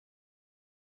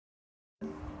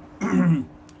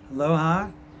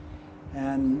Aloha,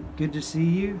 and good to see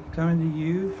you, coming to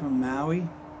you from Maui.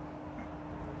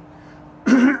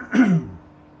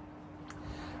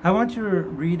 I want to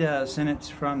read a sentence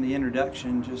from the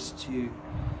introduction just to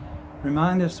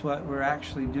remind us what we're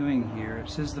actually doing here. It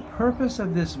says, the purpose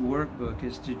of this workbook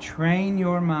is to train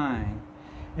your mind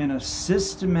in a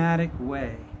systematic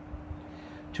way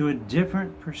to a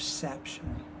different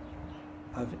perception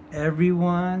of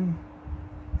everyone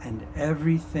and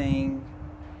everything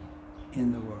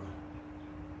in the world.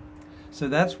 So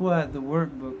that's what the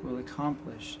workbook will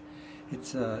accomplish.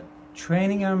 It's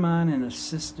training our mind in a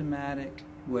systematic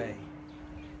way.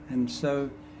 And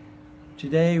so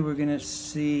today we're going to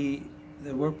see, the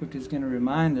workbook is going to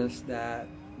remind us that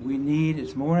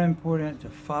it's more important to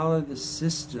follow the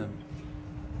system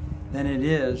than it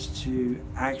is to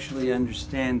actually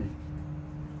understand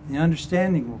it. The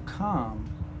understanding will come,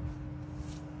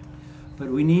 but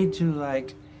we need to,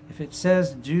 if it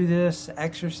says do this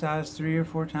exercise 3 or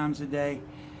 4 times a day,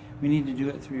 we need to do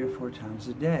it 3 or 4 times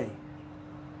a day.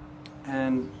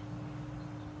 And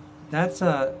that's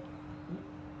what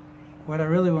I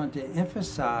really want to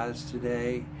emphasize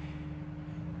today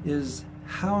is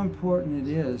how important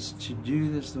it is to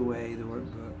do this the way the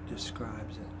workbook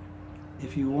describes it.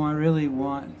 If you really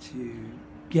want to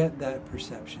get that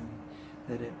perception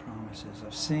that it promises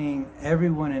of seeing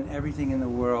everyone and everything in the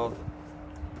world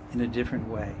in a different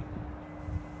way.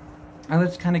 Now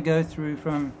let's kind of go through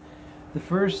from the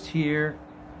first here,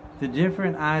 the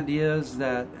different ideas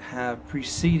that have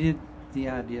preceded the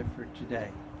idea for today.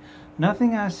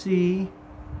 Nothing I see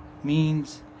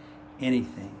means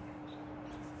anything.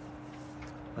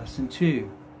 Lesson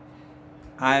 2.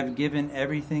 I have given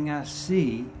everything I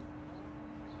see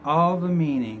all the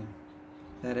meaning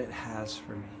that it has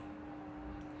for me.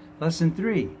 Lesson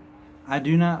 3. I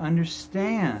do not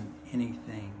understand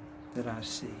anything that I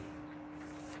see.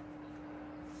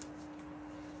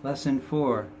 Lesson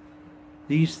 4.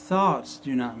 These thoughts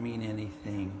do not mean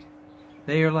anything.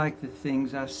 They are like the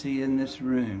things I see in this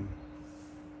room.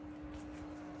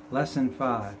 Lesson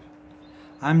 5.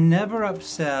 I'm never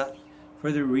upset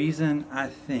for the reason I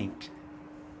think.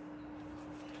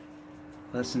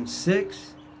 Lesson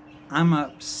 6. I'm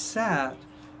upset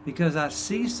because I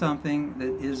see something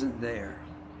that isn't there.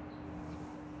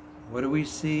 What do we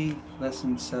see?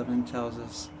 Lesson 7 tells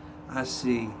us, I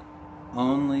see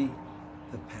only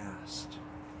the past.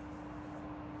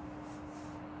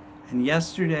 And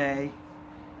yesterday,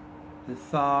 the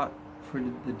thought for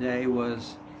the day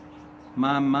was,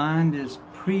 my mind is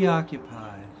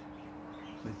preoccupied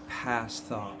with past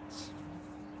thoughts.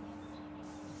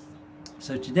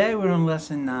 So today we're on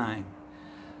lesson 9.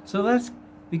 So let's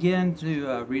begin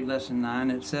to read lesson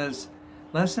 9. It says,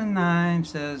 lesson 9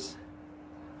 says,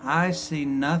 I see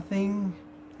nothing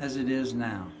as it is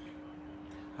now.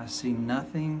 I see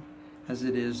nothing as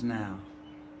it is now.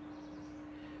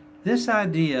 This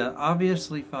idea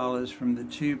obviously follows from the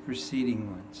 2 preceding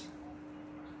ones.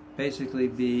 Basically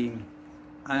being,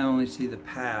 I only see the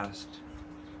past,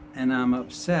 and I'm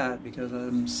upset because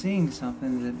I'm seeing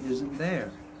something that isn't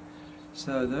there.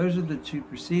 So those are the 2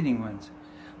 preceding ones.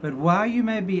 But while you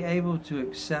may be able to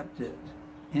accept it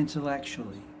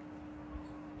intellectually,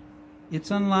 it's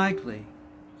unlikely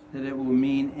that it will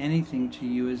mean anything to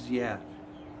you as yet.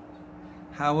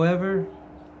 However,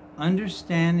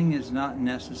 understanding is not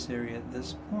necessary at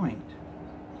this point.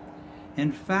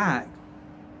 In fact,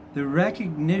 the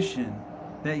recognition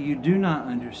that you do not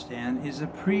understand is a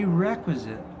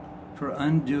prerequisite for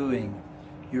undoing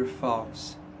your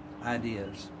false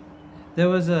ideas. There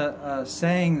was a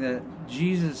saying that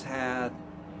Jesus had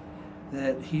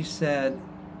that he said,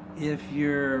 if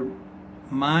your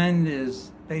mind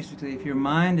is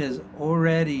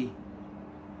already,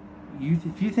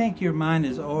 if you think your mind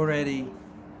is already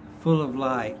full of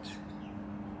light,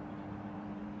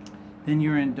 then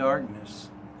you're in darkness.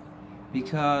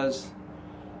 Because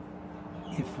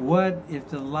if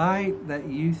the light that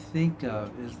you think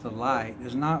of is the light,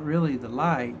 is not really the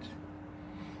light,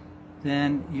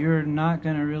 then you're not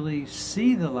going to really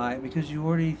see the light because you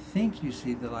already think you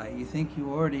see the light. You think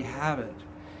you already have it.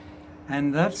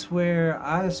 And that's where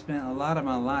I spent a lot of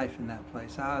my life, in that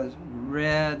place. I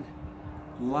read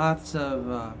lots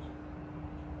of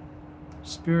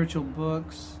spiritual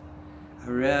books. I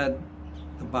read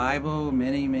the Bible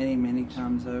many, many, many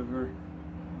times over.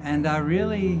 And I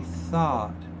really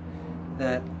thought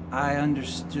that I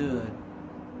understood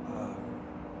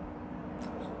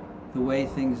the way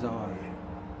things are.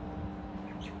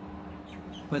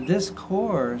 But this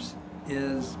course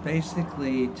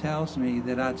basically tells me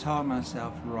that I taught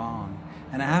myself wrong.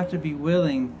 And I have to be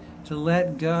willing to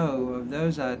let go of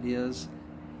those ideas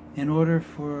in order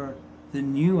for the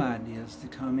new ideas to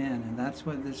come in. And that's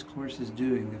what this course is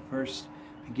doing. The first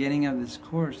beginning of this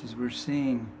course is we're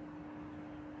seeing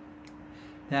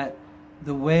that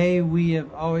the way we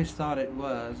have always thought it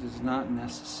was is not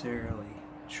necessarily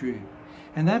true.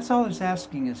 And that's all it's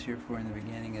asking us here for in the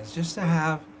beginning, is just to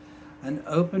have an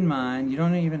open mind. You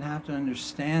don't even have to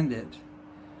understand it.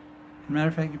 As a matter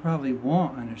of fact, you probably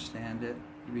won't understand it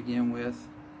to begin with.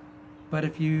 But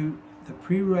the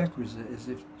prerequisite is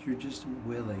if you're just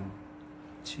willing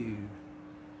to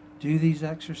do these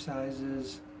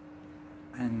exercises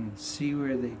and see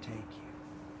where they take you.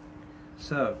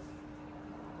 So,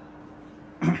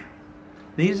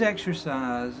 these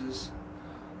exercises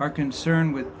are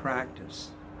concerned with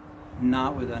practice,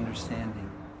 not with understanding.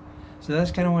 So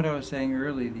that's kind of what I was saying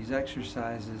earlier. These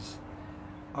exercises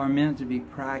are meant to be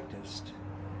practiced.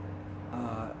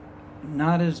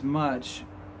 Not as much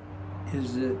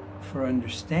is it for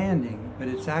understanding, but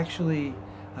it's actually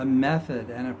a method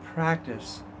and a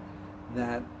practice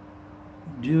that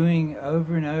doing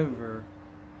over and over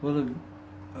will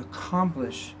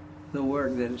accomplish the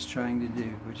work that it's trying to do,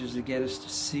 which is to get us to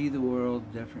see the world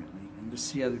differently and to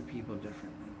see other people differently.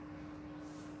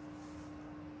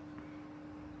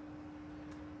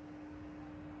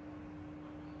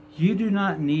 You do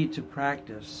not need to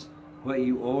practice what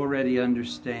you already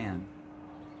understand.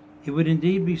 It would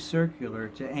indeed be circular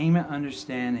to aim at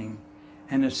understanding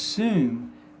and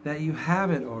assume that you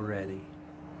have it already,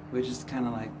 which is kind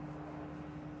of like,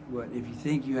 what if you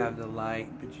think you have the light,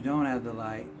 but you don't have the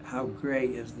light, how great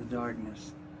is the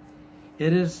darkness?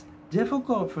 It is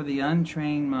difficult for the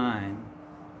untrained mind,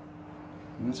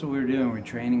 and that's what we're doing, we're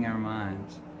training our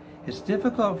minds. It's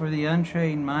difficult for the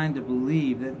untrained mind to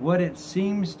believe that what it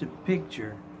seems to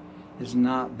picture is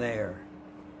not there.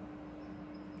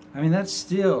 I mean, that's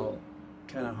still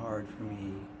kind of hard for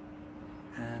me.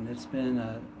 And it's been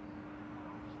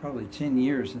probably 10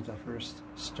 years since I first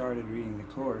started reading the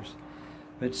course.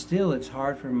 But still, it's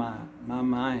hard for my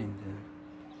mind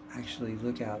to actually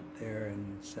look out there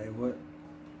and say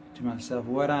to myself,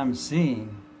 what I'm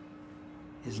seeing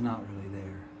is not really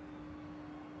there.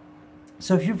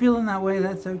 So if you're feeling that way,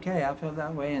 that's okay. I feel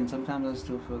that way, and sometimes I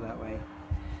still feel that way.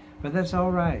 But that's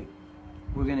all right.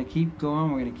 We're going to keep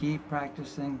going. We're going to keep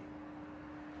practicing.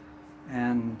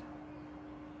 And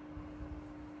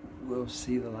we'll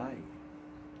see the light.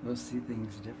 We'll see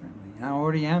things differently. And I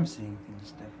already am seeing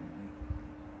things differently.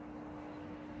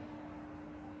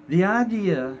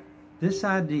 This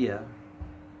idea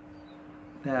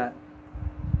that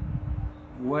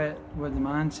what the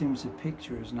mind seems to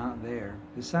picture is not there,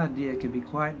 this idea can be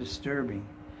quite disturbing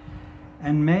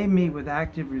and may meet with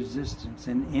active resistance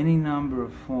in any number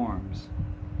of forms.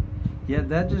 Yet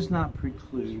that does not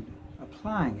preclude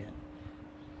applying it.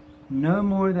 No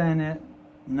more than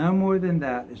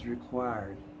that is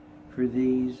required for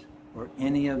these or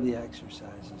any of the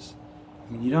exercises.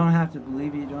 I mean, you don't have to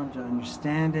believe it, you don't have to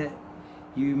understand it,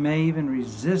 you may even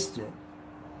resist it,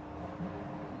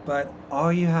 but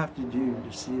all you have to do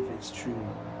to see if it's true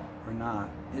or not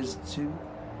is to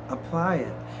apply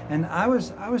it. And I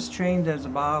was trained as a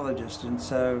biologist, and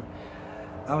so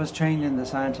I was trained in the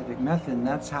scientific method, and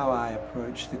that's how I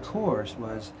approached the course.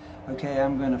 Was, okay,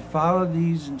 I'm going to follow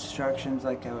these instructions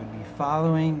like I would be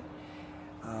following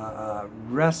a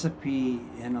recipe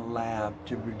in a lab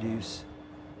to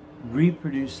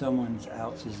reproduce someone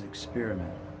else's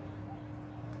experiment.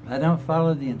 If I don't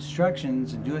follow the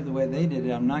instructions and do it the way they did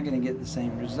it, I'm not going to get the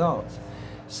same results.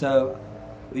 So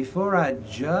before I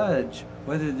judge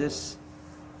whether this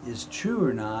is true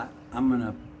or not, I'm going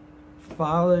to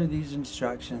follow these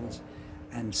instructions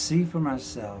and see for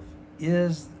myself,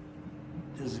 does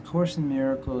the Course in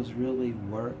Miracles really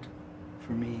work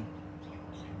for me?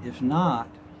 If not,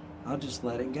 I'll just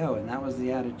let it go. And that was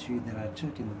the attitude that I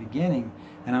took in the beginning,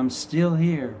 and I'm still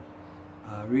here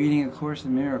reading A Course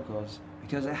in Miracles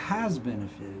because it has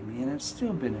benefited me, and it's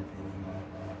still benefiting me.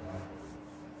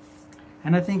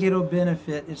 And I think it'll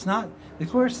benefit. The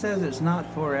Course says it's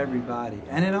not for everybody,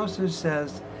 and it also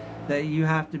says that you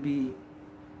have to be,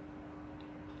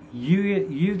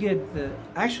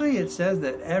 actually it says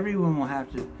that everyone will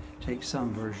have to take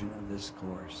some version of this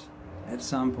course at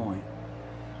some point.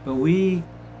 But we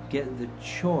get the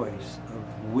choice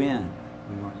of when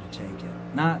we want to take it.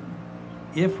 Not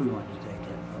if we want to take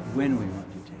it, but when we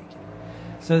want to take it.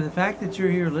 So the fact that you're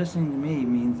here listening to me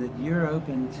means that you're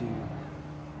open to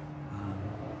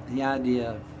the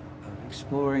idea of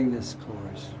exploring this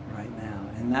course right now.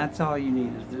 And that's all you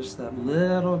need, is just that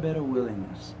little bit of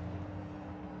willingness.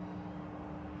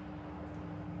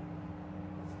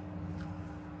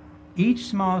 Each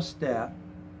small step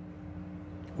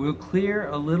will clear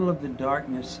a little of the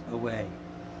darkness away.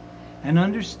 And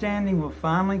understanding will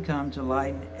finally come to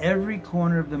lighten every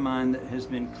corner of the mind that has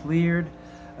been cleared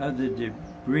of the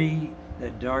debris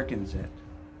that darkens it.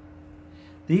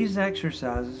 These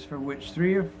exercises, for which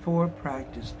 3 or 4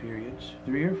 practice periods,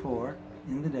 3 or 4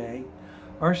 in the day,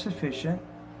 are sufficient,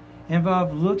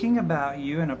 involve looking about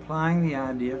you and applying the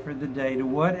idea for the day to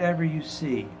whatever you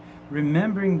see,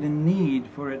 remembering the need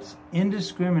for its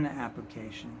indiscriminate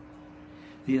application,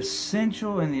 the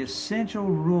essential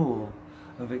rule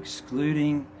of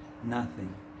excluding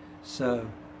nothing. So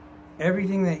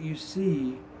everything that you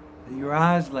see, that your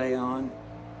eyes lay on,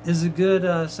 is a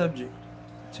good subject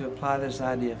to apply this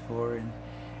idea for,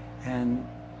 and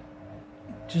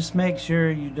just make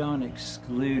sure you don't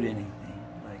exclude anything.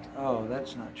 Like, oh,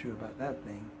 that's not true about that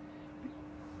thing,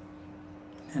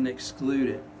 and exclude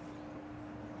it.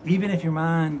 Even if your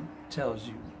mind tells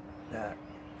you that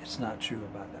it's not true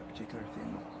about that particular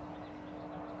thing.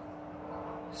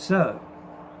 So,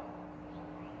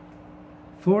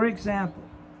 for example,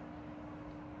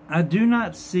 I do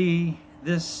not see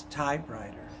this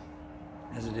typewriter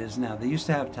as it is now. They used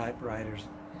to have typewriters.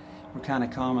 Were kind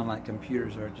of common like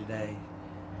computers are today.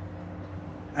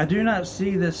 I do not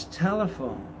see this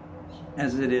telephone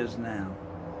as it is now.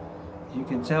 You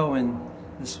can tell when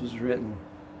this was written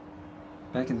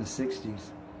back in the 60s.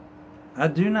 I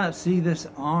do not see this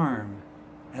arm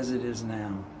as it is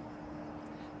now.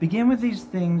 Begin with these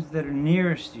things that are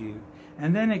nearest you,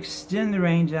 and then extend the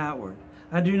range outward.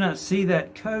 I do not see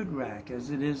that coat rack as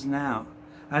it is now.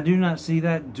 I do not see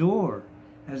that door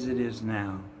as it is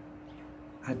now.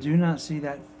 I do not see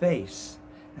that face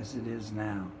as it is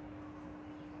now.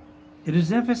 It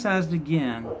is emphasized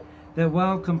again that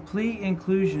while complete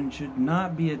inclusion should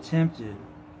not be attempted,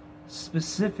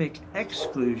 specific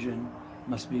exclusion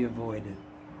must be avoided.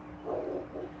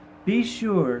 Be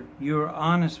sure you are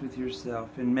honest with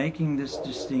yourself in making this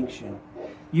distinction.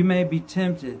 You may be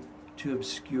tempted to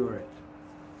obscure it.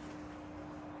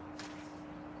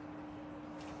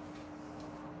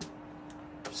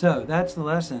 So that's the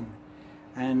lesson,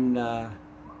 and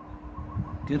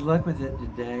good luck with it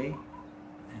today.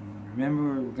 And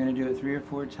remember, we're going to do it 3 or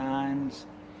 4 times.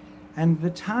 And the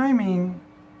timing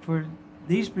for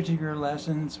these particular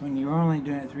lessons, when you're only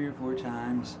doing it 3 or 4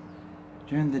 times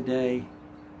during the day,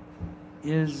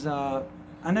 is, I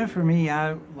know for me,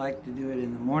 I like to do it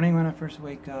in the morning when I first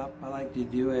wake up. I like to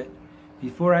do it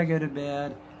before I go to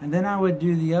bed. And then I would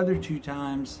do the other 2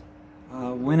 times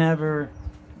whenever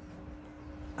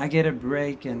I get a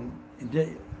break, and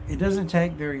it doesn't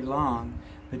take very long,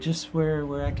 but just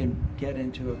where I can get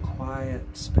into a quiet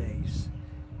space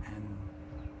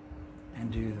and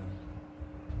do them.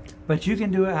 But you can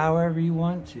do it however you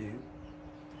want to.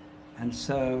 And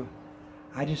so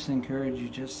I just encourage you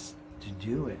just to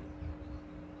do it.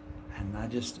 And I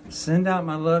just send out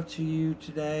my love to you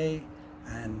today,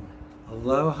 and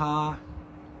aloha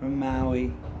from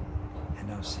Maui,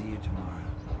 and I'll see you tomorrow.